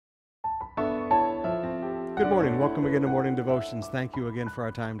Good morning. Welcome again to Morning Devotions. Thank you again for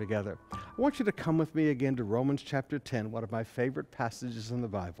our time together. I want you to come with me again to Romans chapter 10, one of my favorite passages in the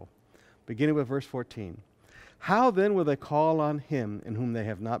Bible, beginning with verse 14. How then will they call on him in whom they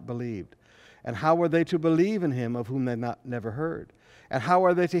have not believed? And how are they to believe in him of whom they never heard? And how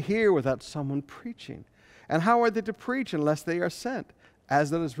are they to hear without someone preaching? And how are they to preach unless they are sent?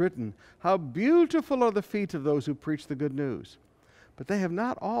 As it is written, how beautiful are the feet of those who preach the good news. But they have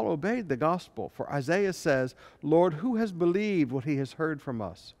not all obeyed the gospel. For Isaiah says, Lord, who has believed what he has heard from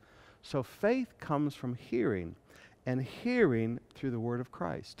us? So faith comes from hearing, and hearing through the word of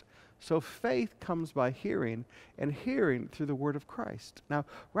Christ. So faith comes by hearing, and hearing through the word of Christ. Now,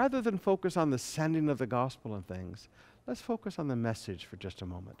 rather than focus on the sending of the gospel and things, let's focus on the message for just a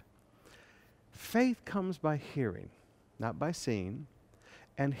moment. Faith comes by hearing, not by seeing,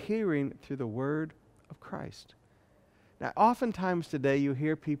 and hearing through the word of Christ. Now, oftentimes today you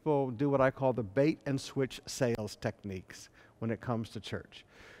hear people do what I call the bait and switch sales techniques when it comes to church.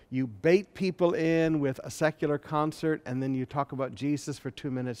 You bait people in with a secular concert, and then you talk about Jesus for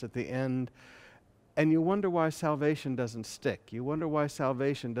 2 minutes at the end, and you wonder why salvation doesn't stick. You wonder why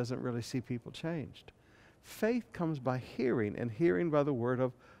salvation doesn't really see people changed. Faith comes by hearing, and hearing by the word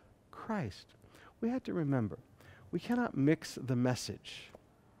of Christ. We have to remember, we cannot mix the message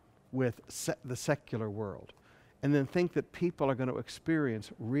with the secular world and then think that people are going to experience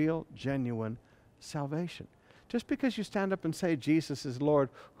real, genuine salvation. Just because you stand up and say Jesus is Lord,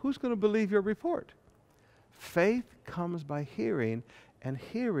 who's going to believe your report? Faith comes by hearing, and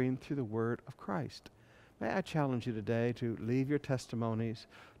hearing through the word of Christ. May I challenge you today to leave your testimonies,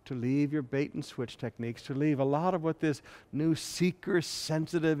 to leave your bait and switch techniques, to leave a lot of what this new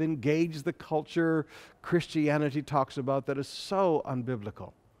seeker-sensitive, engage the culture Christianity talks about that is so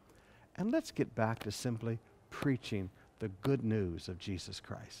unbiblical. And let's get back to simply preaching the good news of Jesus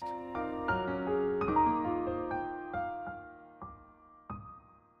Christ.